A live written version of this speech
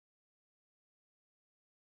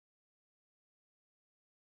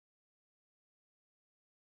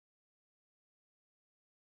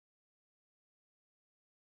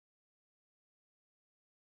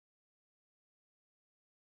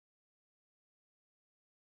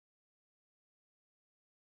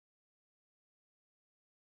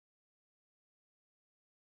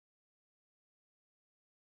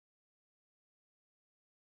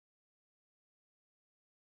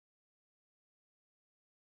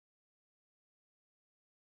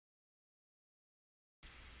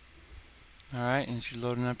Alright, as you're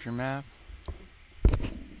loading up your map,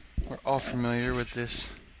 we're all familiar with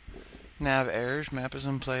this nav errors. Map is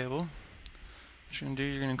unplayable. What you're going to do,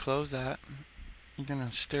 you're going to close that. You're going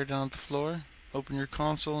to stare down at the floor, open your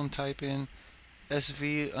console and type in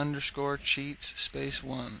SV_cheats space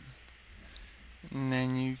 1. And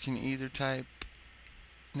then you can either type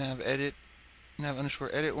nav underscore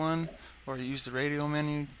edit 1, or use the radial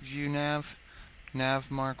menu, view nav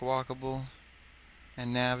mark walkable,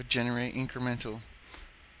 and nav generate incremental.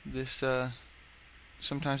 This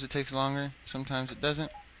sometimes it takes longer, sometimes it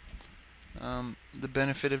doesn't. The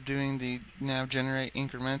benefit of doing the nav generate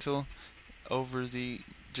incremental over the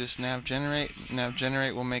just nav generate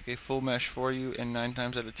will make a full mesh for you, and 9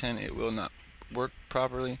 times out of 10 it will not work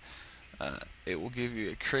properly. It will give you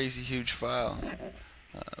a crazy huge file.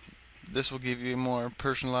 This will give you a more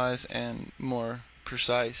personalized and more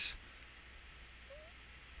precise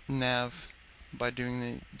nav by doing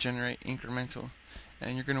the generate incremental.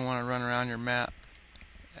 And you're going to want to run around your map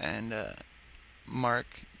and mark.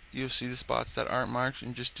 You'll see the spots that aren't marked,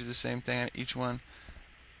 and just do the same thing at each one.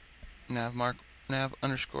 Nav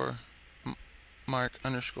underscore mark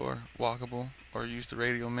underscore walkable, or use the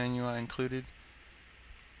radial menu I included.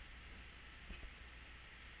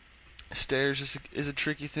 Stairs is a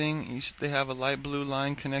tricky thing. They have a light blue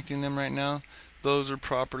line connecting them right now. Those are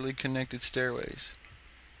properly connected stairways.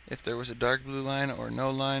 If there was a dark blue line or no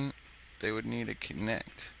line, they would need a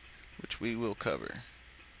connect, which we will cover.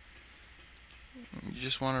 You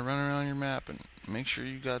just want to run around your map and make sure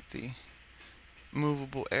you got the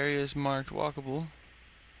movable areas marked walkable.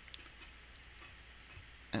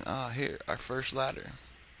 And here, our first ladder.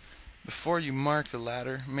 Before you mark the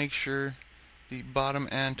ladder, make sure the bottom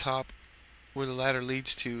and top where the ladder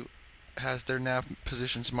leads to has their nav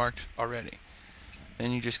positions marked already.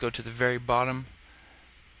 Then you just go to the very bottom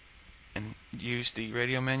and use the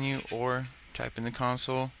radial menu, or type in the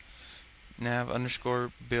console nav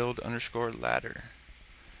underscore build underscore ladder.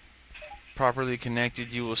 Properly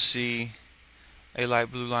connected, you will see a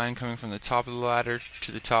light blue line coming from the top of the ladder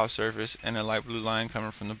to the top surface, and a light blue line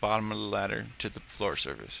coming from the bottom of the ladder to the floor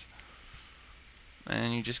surface.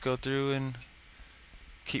 And you just go through and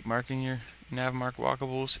keep marking your nav mark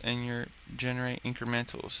walkables and your generate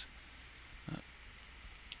incrementals.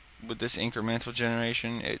 With this incremental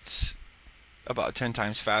generation, it's about 10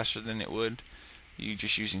 times faster than it would you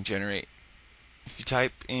just using generate. If you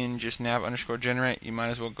type in just nav underscore generate, you might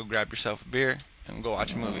as well go grab yourself a beer and go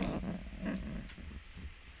watch a movie.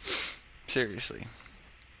 Seriously.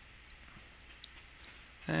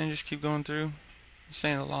 And just keep going through. This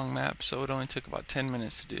ain't a long map, so it only took about 10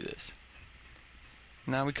 minutes to do this.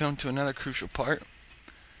 Now we come to another crucial part.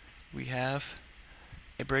 We have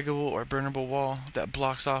a breakable or burnable wall that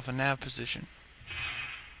blocks off a nav position.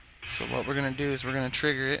 So what we're going to do is we're going to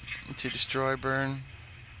trigger it to destroy, burn,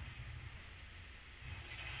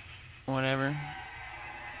 whatever.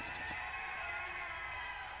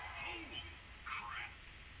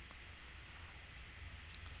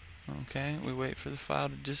 Okay, we wait for the file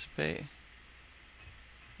to dissipate.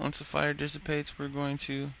 Once the fire dissipates, we're going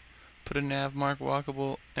to put a nav mark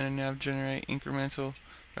walkable and a nav generate incremental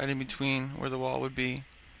right in between where the wall would be.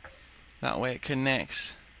 That way it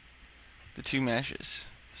connects the two meshes.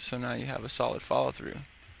 So now you have a solid follow through.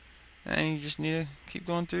 And you just need to keep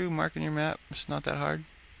going through, marking your map. It's not that hard,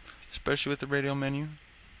 especially with the radial menu.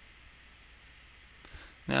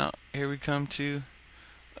 Now here we come to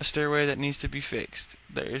a stairway that needs to be fixed.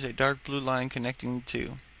 There is a dark blue line connecting the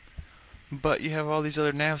two, but you have all these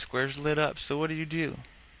other nav squares lit up. So what do?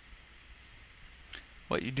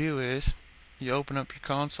 What you do is you open up your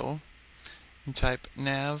console and type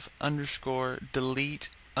nav underscore delete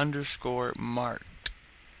underscore marked.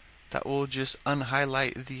 That will just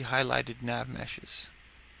unhighlight the highlighted nav meshes.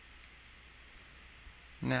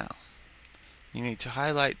 Now you need to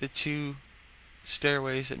highlight the two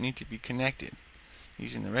stairways that need to be connected.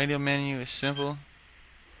 Using the radial menu is simple.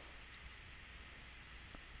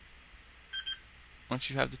 Once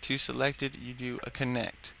you have the two selected, you do a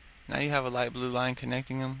connect. Now you have a light blue line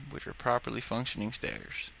connecting them, which are properly functioning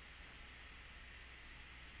stairs.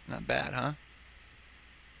 Not bad, huh?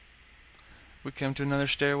 We come to another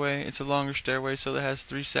stairway. It's a longer stairway, so it has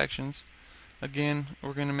 3 sections. Again,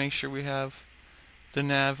 we're going to make sure we have the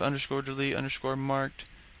nav underscore delete underscore marked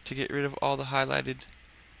to get rid of all the highlighted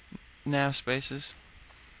nav spaces.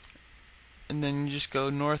 And then you just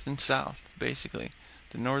go north and south, basically.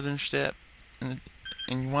 The northern step, and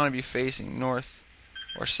you want to be facing north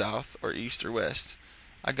or south or east or west.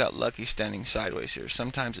 I got lucky standing sideways here.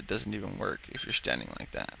 Sometimes it doesn't even work if you're standing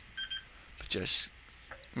like that. But just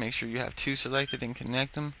make sure you have 2 selected and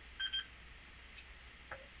connect them.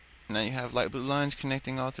 Now you have light blue lines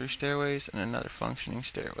connecting all three stairways and another functioning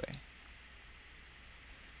stairway.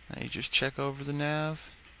 Now you just check over the nav,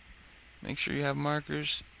 make sure you have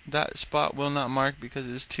markers. That spot will not mark because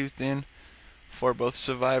it is too thin for both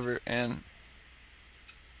survivor and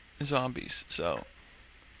zombies. So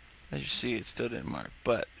as you see, it still didn't mark,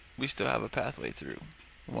 but we still have a pathway through,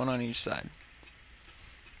 one on each side.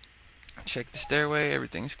 Check the stairway,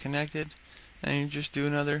 everything's connected, and you just do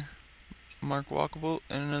another mark walkable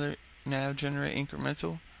and another nav generate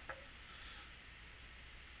incremental.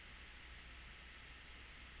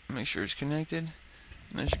 Make sure it's connected.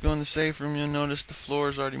 And as you go in the safe room, you'll notice the floor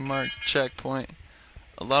is already marked checkpoint.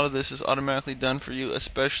 A lot of this is automatically done for you,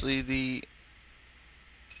 especially the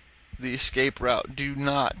escape route. Do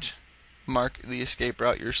not mark the escape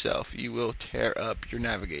route yourself. You will tear up your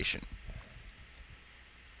navigation.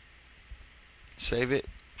 Save it,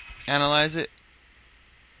 analyze it.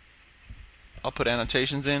 I'll put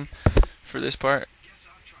annotations in for this part.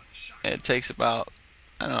 It takes about,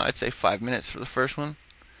 I don't know, I'd say 5 minutes for the first one.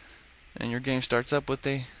 And your game starts up with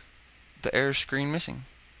the error screen missing.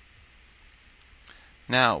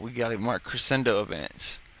 Now we gotta mark crescendo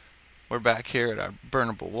events. We're back here at our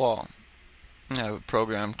burnable wall. I have a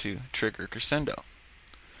program to trigger crescendo.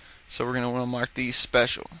 So we're gonna want to mark these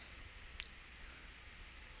special.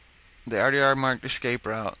 They already are marked escape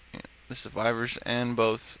route. The survivors and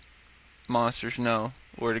both monsters know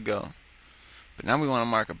where to go. But now we want to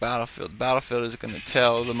mark a battlefield. The battlefield is going to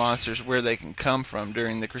tell the monsters where they can come from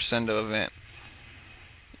during the crescendo event.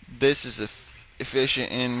 This is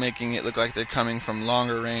efficient in making it look like they're coming from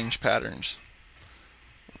longer range patterns.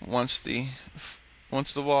 Once the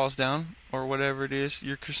wall's down, or whatever it is,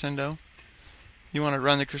 your crescendo, you want to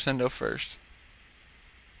run the crescendo first.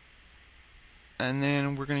 And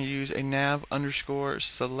then we're going to use a nav underscore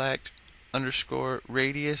select underscore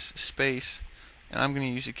radius space, and I'm going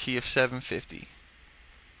to use a key of 750.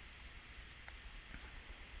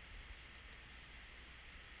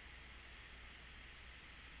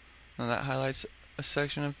 Now that highlights a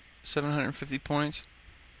section of 750 points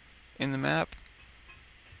in the map.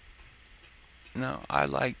 Now I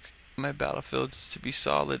like my battlefields to be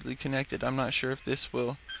solidly connected. I'm not sure if this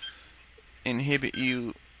will inhibit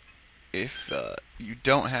you if you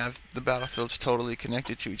don't have the battlefields totally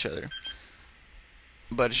connected to each other,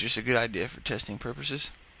 but it's just a good idea for testing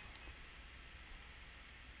purposes.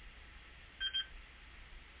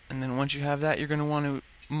 And then once you have that, you're going to want to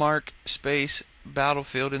mark space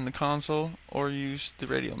battlefield in the console or use the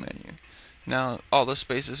radial menu. Now all the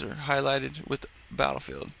spaces are highlighted with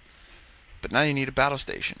battlefield, but now you need a battle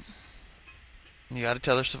station. You got to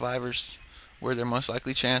tell the survivors where their most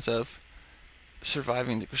likely chance of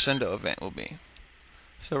surviving the crescendo event will be.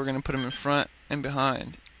 So we're going to put them in front and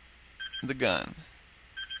behind the gun.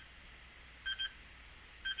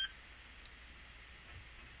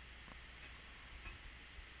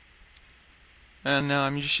 And now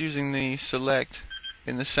I'm just using the select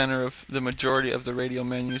in the center of the majority of the radial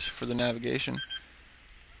menus for the navigation.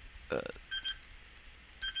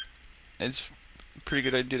 It's a pretty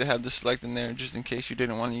good idea to have the select in there just in case you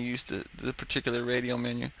didn't want to use the particular radial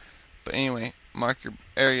menu. But anyway, mark your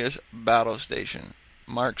area's battle station.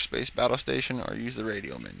 Mark space battle station or use the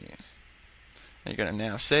radial menu. And you're going to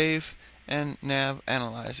nav save and nav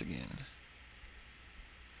analyze again.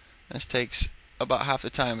 This takes about half the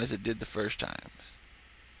time as it did the first time.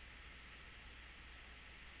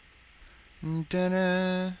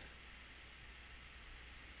 Ta-da!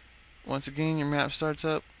 Once again, your map starts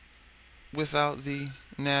up without the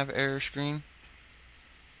nav error screen.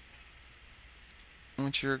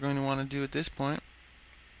 What you're going to want to do at this point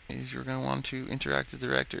is you're going to want to interact with the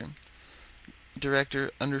director. Director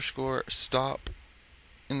underscore stop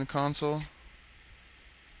in the console.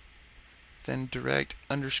 Then direct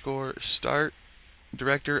underscore start.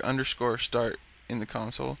 Director underscore start in the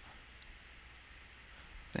console.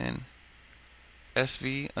 Then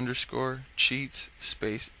SV underscore cheats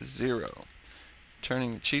space 0.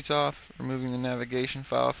 Turning the cheats off, removing the navigation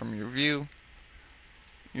file from your view.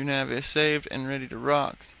 Your nav is saved and ready to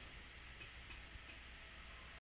rock.